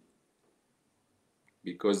quality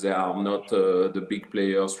because they are not the big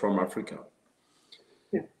players from Africa.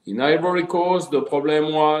 Yeah. In Ivory Coast, the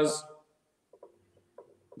problem was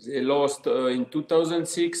they lost in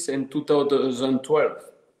 2006 and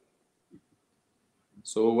 2012.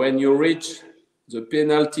 So when you reach the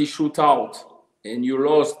penalty shootout and you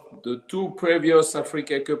lost the two previous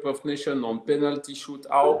Africa Cup of Nations on penalty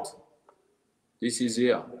shootout, this is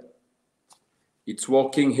here. It's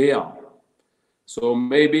working here. So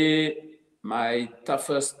maybe my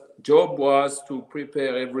toughest job was to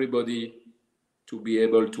prepare everybody to be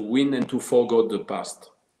able to win and to forget the past.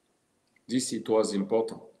 It was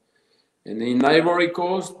important. And in Ivory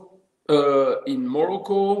Coast, in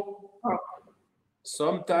Morocco,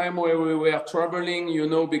 sometime when we were traveling,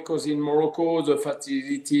 because in Morocco, the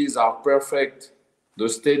facilities are perfect. The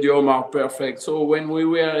stadium are perfect. So when we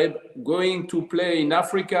were going to play in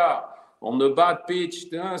Africa on the bad pitch,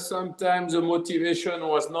 sometimes the motivation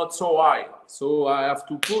was not so high. So I have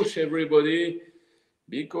to push everybody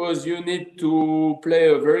because you need to play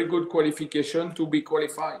a very good qualification to be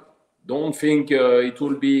qualified. Don't think it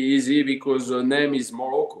will be easy because the name is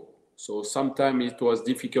Morocco. So sometimes it was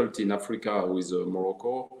difficult in Africa with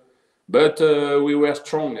Morocco, but we were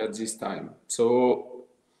strong at this time. So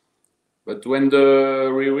But when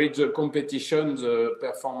we reached the competition, the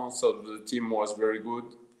performance of the team was very good.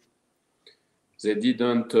 They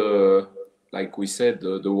didn't, like we said,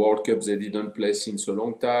 the World Cup, they didn't play since a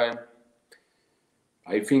long time.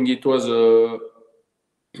 I think it was a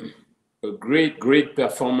great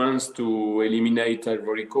performance to eliminate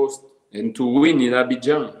Ivory Coast and to win in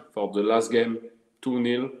Abidjan for the last game,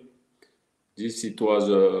 2-0. It was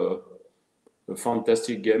a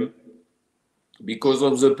fantastic game. Because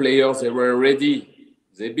of the players, they were ready.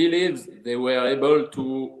 They believed they were able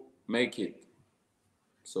to make it.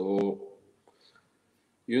 So,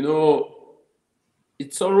 you know,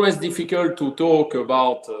 it's always difficult to talk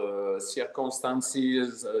about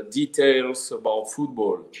circumstances, details about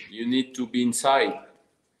football. You need to be inside.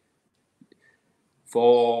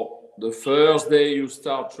 For the first day you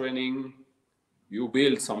start training, you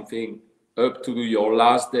build something up to your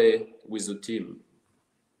last day with the team.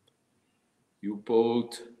 You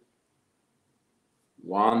put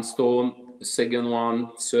one stone, a second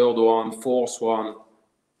one, third one, fourth one,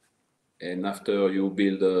 and after you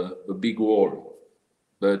build a big wall.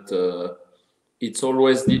 But it's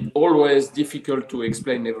always difficult to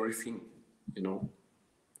explain everything, you know,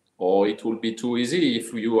 or it will be too easy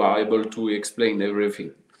if you are able to explain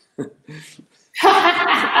everything.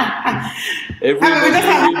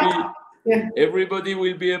 Everybody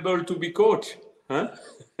will be able to be coach, huh?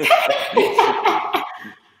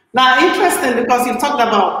 Now, interesting, because you talked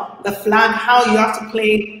about the flag, how you have to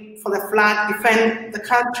play for the flag, defend the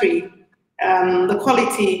country, the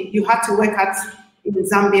quality you had to work at in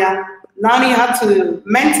Zambia. Now you have to,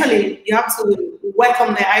 mentally, you have to work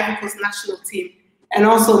on the Ivory Coast national team and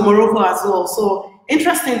also Morocco as well. So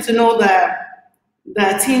interesting to know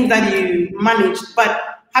the team that you managed. But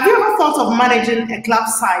have you ever thought of managing a club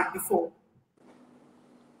side before?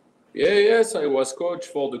 Yes, I was coach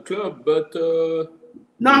for the club, but...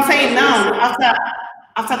 no, I'm saying now,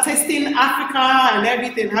 after testing Africa and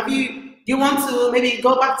everything, do you want to maybe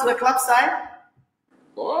go back to the club side?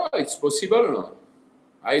 Oh, it's possible.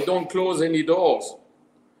 I don't close any doors.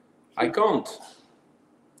 I can't.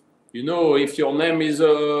 You know, if your name is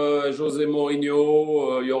Jose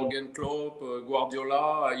Mourinho, Jürgen Klopp,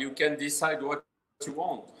 Guardiola, you can decide what you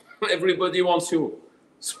want. Everybody wants you.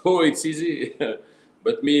 So it's easy.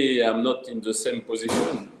 But me, I'm not in the same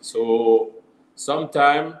position. So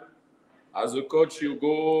sometimes, as a coach, you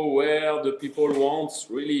go where the people want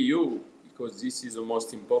really you, because this is the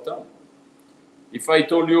most important. If I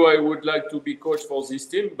told you I would like to be coach for this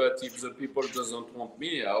team, but if the people doesn't want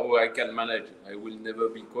me, how I can manage? I will never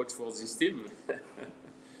be coach for this team.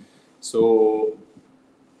 So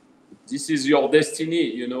this is your destiny,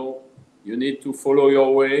 you know. You need to follow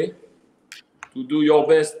your way, to do your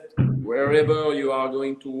best wherever you are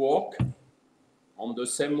going to work, on the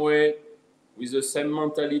same way, with the same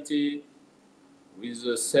mentality, with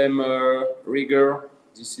the same rigor.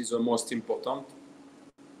 This is the most important.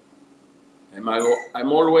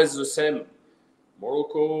 I'm always the same.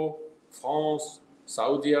 Morocco, France,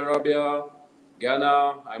 Saudi Arabia,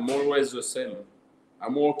 Ghana, I'm always the same.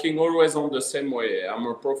 I'm working always on the same way. I'm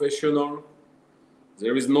a professional.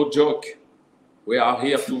 There is no joke. We are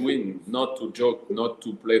here to win, not to joke, not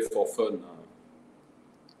to play for fun.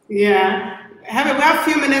 Yeah. We have a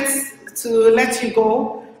few minutes to let you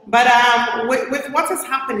go. But with what is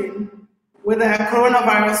happening with the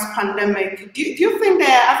coronavirus pandemic, do you think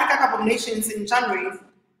the Africa Cup of Nations in January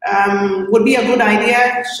would be a good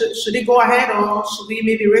idea? Should it go ahead, or should we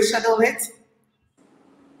maybe reschedule it?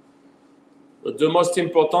 But the most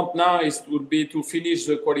important now would be to finish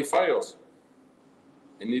the qualifiers.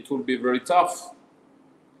 And it will be very tough.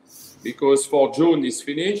 Because for June is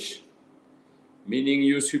finished, meaning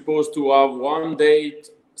you're supposed to have one date,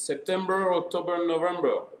 September, October,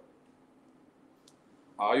 November.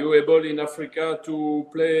 Are you able in Africa to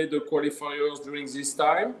play the qualifiers during this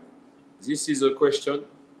time? This is a question.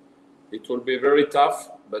 It will be very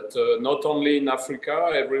tough, but not only in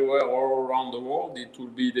Africa, everywhere all around the world, it will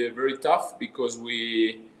be very tough because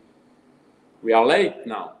we are late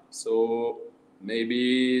now. So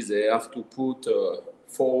maybe they have to put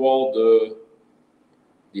forward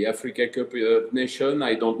the Africa Cup of Nations,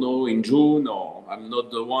 I don't know, in June, or I'm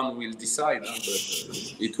not the one who will decide, but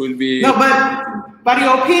it will be... No, but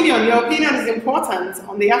your opinion is important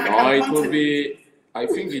on the African continent. It will be, I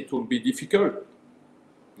think it will be difficult.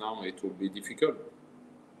 No, it will be difficult.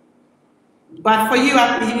 But for you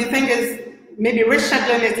think is maybe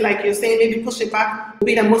rescheduling it, like you're saying, maybe push it back, will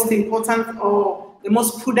be the most important or the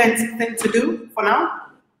most prudent thing to do for now?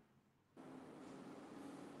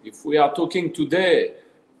 If we are talking today,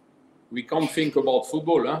 we can't think about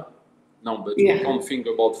football, huh? No, but we can't think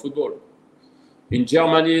about football. In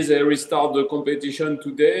Germany, they restart the competition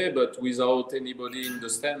today, but without anybody in the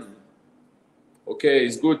stand. Okay,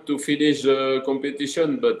 it's good to finish the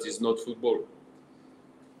competition, but it's not football.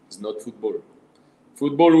 It's not football.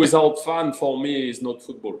 Football without fun, for me, is not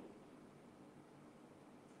football.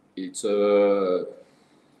 It's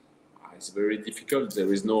very difficult.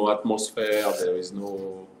 There is no atmosphere. There is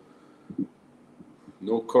no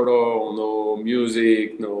color, no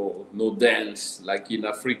music, no dance. Like in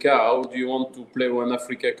Africa, how do you want to play one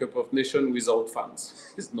Africa Cup of Nations without fans?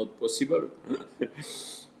 It's not possible.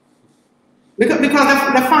 Because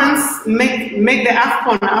the fans make the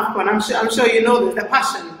AFCON. I'm sure you know this, the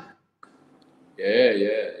passion.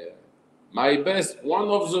 Yeah. One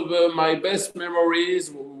of my best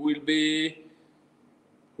memories will be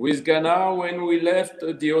with Ghana when we left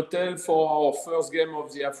the hotel for our first game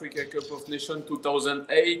of the Africa Cup of Nations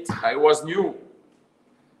 2008. I was new.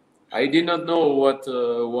 I did not know what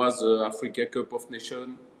was the Africa Cup of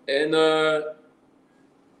Nations. And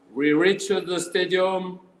we reached the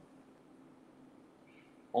stadium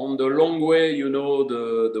on the long way, you know,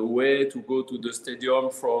 the way to go to the stadium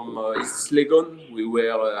from East Legon. We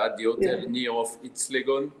were at the hotel near of East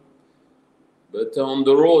Legon. But on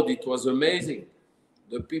the road, it was amazing.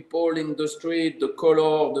 The people in the street, the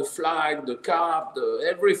color, the flag, the cap,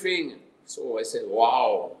 everything. So I said,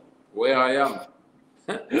 wow, where I am.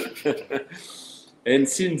 And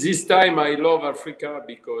since this time, I love Africa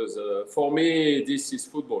because for me, this is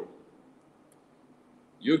football.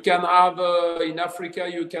 You can have, in Africa,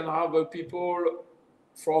 you can have people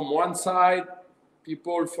from one side,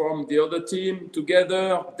 people from the other team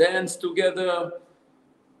together, dance together,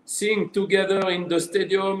 sing together in the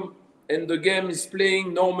stadium, and the game is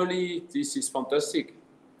playing normally. This is fantastic.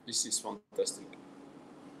 This is fantastic.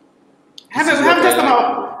 We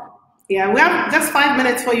have just 5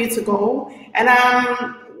 minutes for you to go. And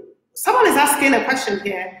someone is asking a question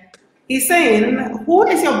here. He's saying, who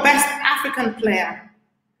is your best African player?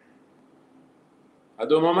 At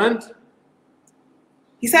the moment?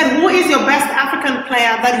 He said, who is your best African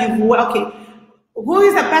player that you've worked with? Who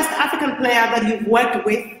is the best African player that you've worked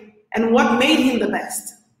with, and what made him the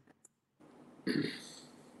best?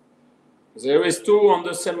 There is two on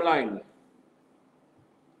the same line.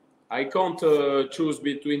 I can't choose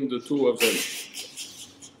between the two of them.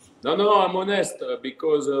 No, I'm honest,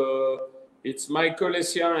 because it's Michael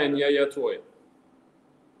Essien and Yaya Touré.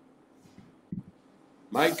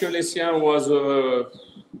 Michael Essien was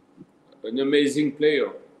an amazing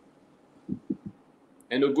player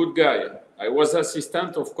and a good guy. I was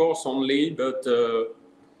assistant, of course, only, but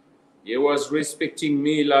he was respecting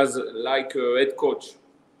me like a head coach.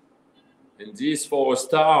 And this for a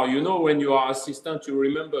star, you know, when you are assistant, you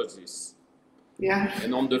remember this. Yeah.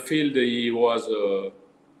 And on the field, he was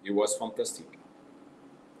fantastic.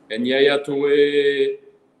 And Yaya Touré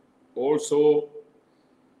also,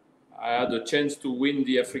 I had a chance to win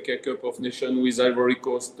the Africa Cup of Nations with Ivory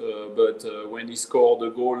Coast, but when he scored a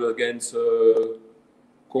goal against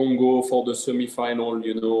Congo for the semi-final,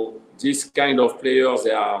 you know, this kind of players, they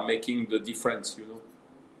are making the difference, you know.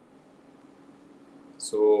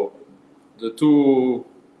 So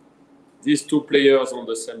these two players on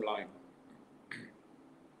the same line.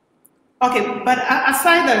 Okay, but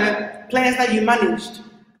aside the players that you managed,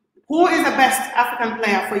 who is the best African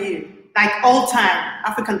player for you? Like all-time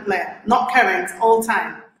African player, not current,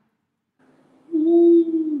 all-time.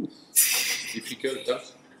 Difficult, huh?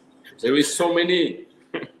 There is so many.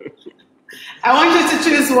 I want you to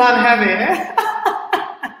choose one, Herve.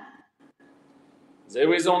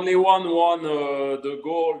 There is only one won the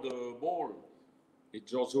gold ball.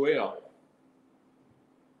 It's George Weah.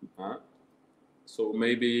 Huh? So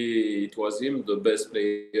maybe it was him, the best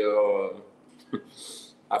player,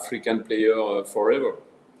 African player forever.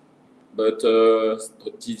 But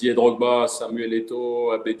Didier Drogba, Samuel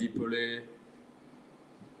Eto'o, Abedi Pelé.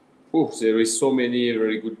 Oh, there is so many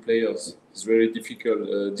very good players. It's very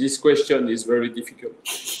difficult. This question is very difficult.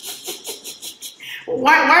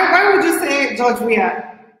 Why would you say George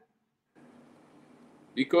Weah?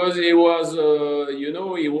 Because he was, you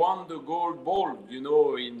know, he won the gold ball, you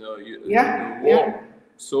know, in the war. Yeah.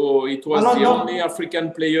 So it was the only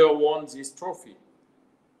African player who won this trophy.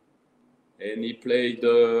 And he played,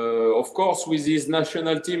 of course, with his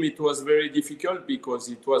national team, it was very difficult because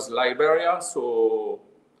it was Liberia. So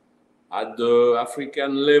at the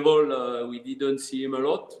African level, we didn't see him a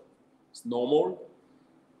lot. It's normal.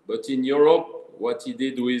 But in Europe, what he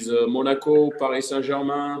did with Monaco, Paris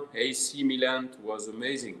Saint-Germain, AC Milan was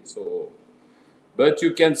amazing. So, but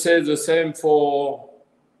you can say the same for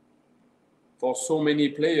so many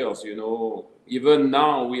players, you know. even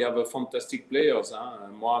now we have a fantastic players.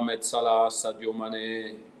 Mohamed Salah, Sadio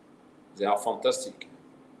Mane, they are fantastic.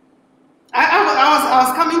 I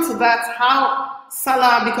was coming to that, how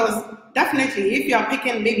Salah, because definitely if you are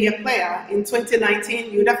picking maybe a player in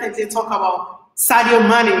 2019, you definitely talk about Sadio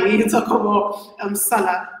Mane, you talk about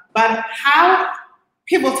Salah. But how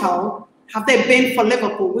pivotal have they been for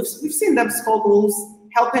Liverpool? We've seen them score goals,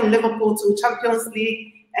 helping Liverpool to Champions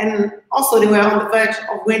League, and also they were on the verge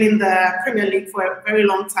of winning the Premier League for a very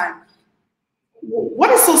long time. What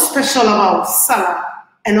is so special about Salah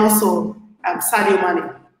and also Sadio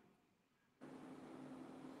Mane?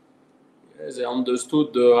 They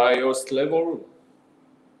understood the highest level.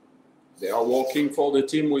 They are working for the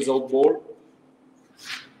team without ball.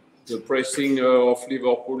 The pressing of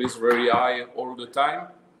Liverpool is very high all the time.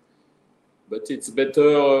 But it's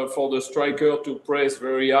better for the striker to press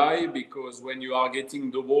very high, because when you are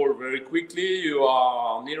getting the ball very quickly, you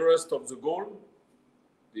are nearest of the goal.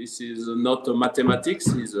 This is not mathematics,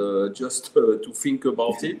 it's just to think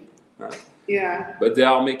about it. Yeah. But they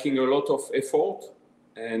are making a lot of effort.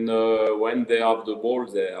 And when they have the ball,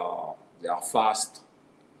 they are fast,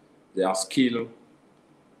 they are skilled,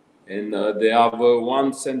 and they have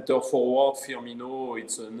one center forward, Firmino.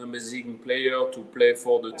 It's an amazing player to play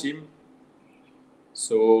for the team.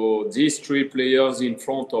 So these three players in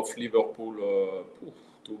front of Liverpool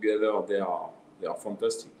together, they are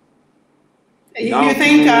fantastic. You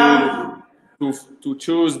think to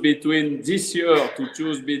choose between this year, to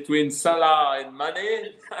choose between Salah and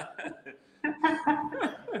Mane?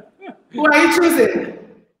 Who are you choosing?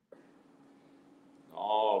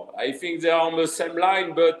 Oh, I think they are on the same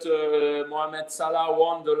line, but Mohamed Salah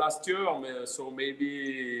won the last year, so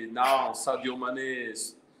maybe now Sadio Mane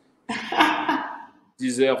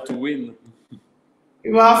deserve to win.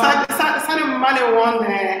 Well, Sadio Mane won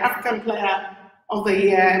the African Player of the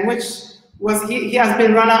Year, which was he has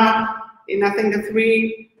been runner-up in, I think, the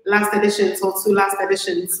 3 last editions or 2 last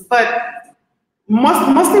editions. But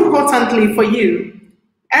most importantly for you,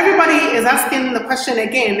 everybody is asking the question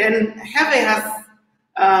again, and Herve has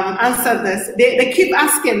answered this. They keep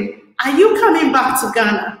asking, are you coming back to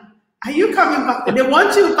Ghana? Are you coming back? They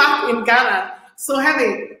want you back in Ghana. So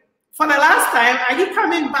Herve, for the last time, are you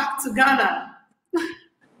coming back to Ghana?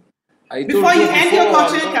 Before you end your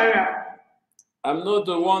coaching career? I'm not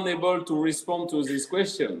the one able to respond to this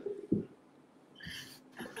question.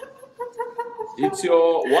 It's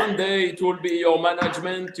one day it will be your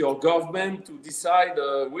management, your government to decide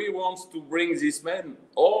we want to bring this man,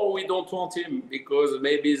 or we don't want him because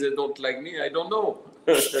maybe they don't like me. I don't know.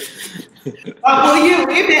 Will you,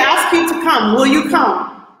 if they ask you to come, will you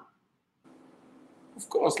come? Of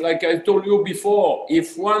course, like I told you before,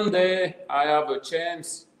 if one day I have a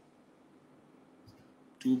chance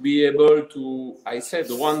to be able to, I said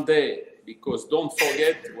one day, because don't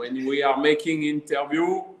forget, when we are making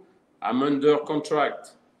interview, I'm under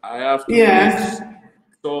contract. I have to reach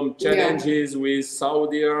some challenges with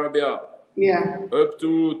Saudi Arabia up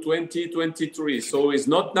to 2023. So it's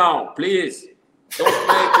not now. Please, don't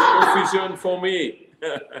make a confusion for me.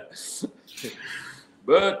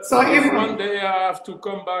 But so if one day I have to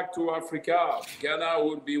come back to Africa, Ghana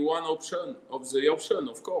would be one option of the option,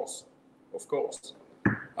 of course. Of course.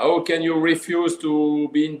 How can you refuse to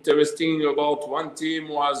be interesting about one team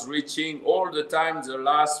who was reaching all the time the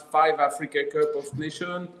last 5 Africa Cup of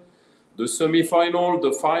Nations, the semi-final,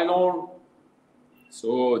 the final?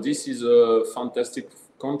 So this is a fantastic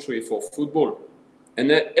country for football. And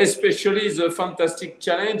especially the fantastic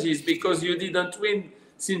challenge is because you didn't win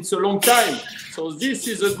since a long time. So this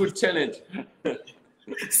is a good challenge.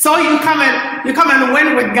 So you come and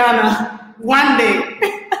win with Ghana one day.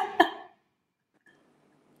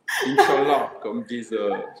 Inshallah, come this.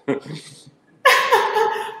 But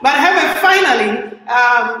Herve, finally,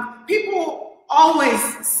 people always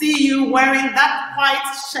see you wearing that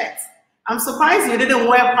white shirt. I'm surprised you didn't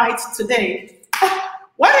wear white today.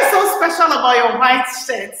 What is so special about your white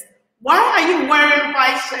shirt? Why are you wearing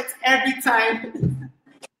white shirts every time?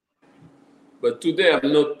 But today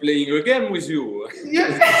I'm not playing a game with you.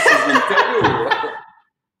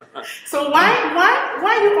 So why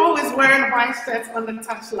are you always wearing white shirts on the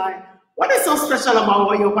touchline? What is so special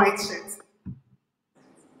about your white shirts?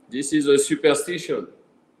 This is a superstition.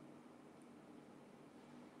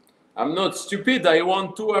 I'm not stupid. I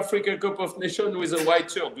won 2 African Cup of Nations with a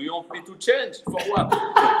white shirt. Do you want me to change? For what?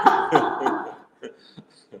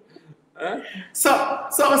 Huh?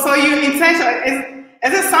 So you intention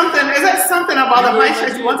is it something about the white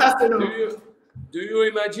shirt you want us to know? Do you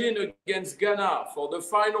imagine against Ghana for the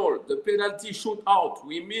final, the penalty shootout?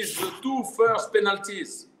 We missed the 2 first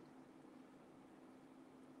penalties.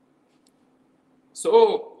 So,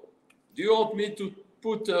 do you want me to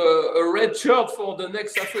put a red shirt for the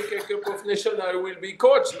next Africa Cup of Nations? I will be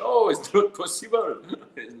coach. No, it's not possible.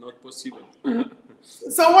 It's not possible.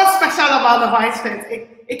 So what's special about the vice prince?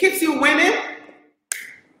 It keeps you winning?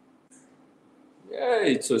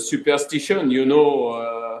 Yeah, it's a superstition, you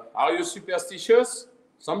know. Are you superstitious?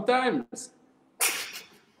 Sometimes.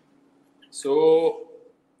 So,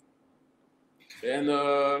 then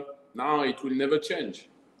now it will never change.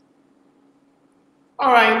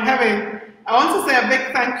 All right, Herve, I want to say a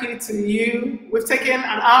big thank you to you. We've taken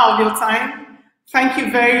an hour of your time. Thank you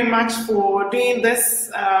very much for doing this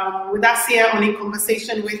with us here on In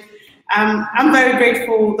Conversation With. I'm very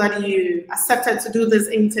grateful that you accepted to do this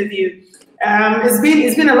interview.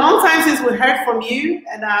 It's been a long time since we heard from you,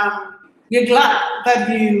 and we're glad that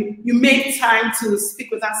you made time to speak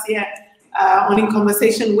with us here on In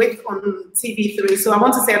Conversation With on TV3. So I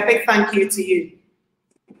want to say a big thank you to you.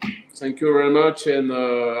 Thank you very much, and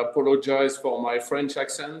apologize for my French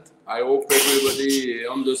accent. I hope everybody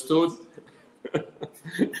understood.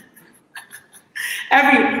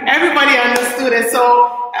 Everybody understood it.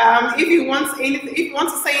 So if you want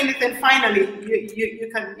to say anything finally,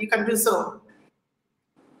 you can do so.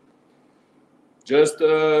 Just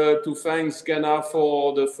to thank Ghana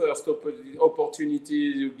for the first opportunity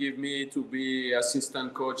you give me to be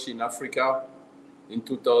assistant coach in Africa in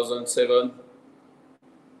 2007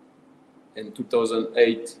 and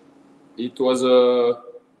 2008. It was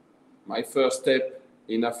my first step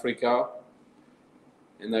in Africa,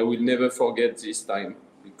 and I will never forget this time,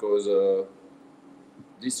 because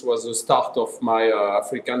this was the start of my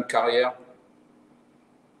African career,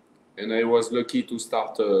 and I was lucky to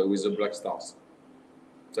start with the Black Stars.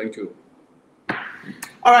 Thank you.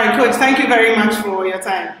 All right, Coach, thank you very much for your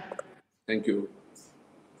time. Thank you.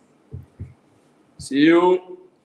 See you.